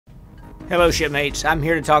Hello shipmates, I'm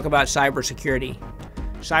here to talk about cybersecurity.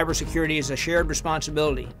 Cybersecurity is a shared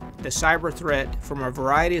responsibility. The cyber threat from a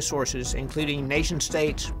variety of sources, including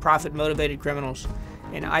nation-states, profit-motivated criminals,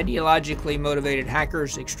 and ideologically motivated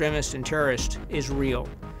hackers, extremists, and terrorists, is real.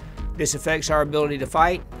 This affects our ability to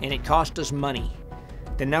fight, and it costs us money.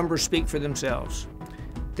 The numbers speak for themselves.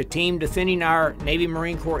 The team defending our Navy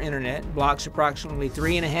Marine Corps internet blocks approximately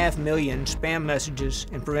 3.5 million spam messages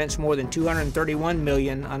and prevents more than 231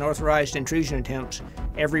 million unauthorized intrusion attempts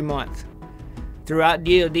every month. Throughout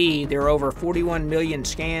DoD, there are over 41 million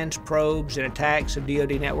scans, probes, and attacks of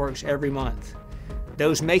DoD networks every month.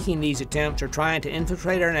 Those making these attempts are trying to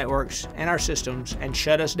infiltrate our networks and our systems and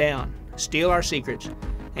shut us down, steal our secrets,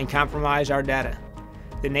 and compromise our data.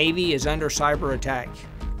 The Navy is under cyber attack.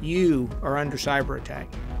 You are under cyber attack.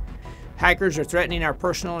 Hackers are threatening our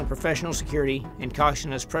personal and professional security and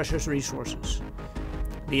costing us precious resources.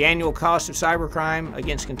 The annual cost of cybercrime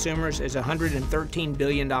against consumers is $113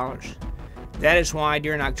 billion. That is why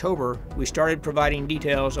during October, we started providing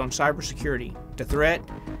details on cybersecurity, the threat,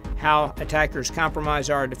 how attackers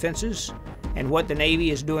compromise our defenses, and what the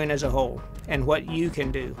Navy is doing as a whole, and what you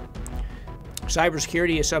can do.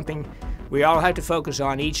 Cybersecurity is something we all have to focus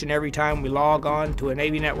on each and every time we log on to a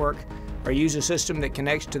Navy network or use a system that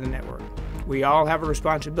connects to the network. We all have a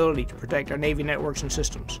responsibility to protect our Navy networks and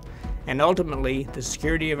systems, and ultimately the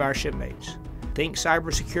security of our shipmates. Think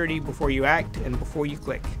cybersecurity before you act and before you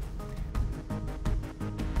click.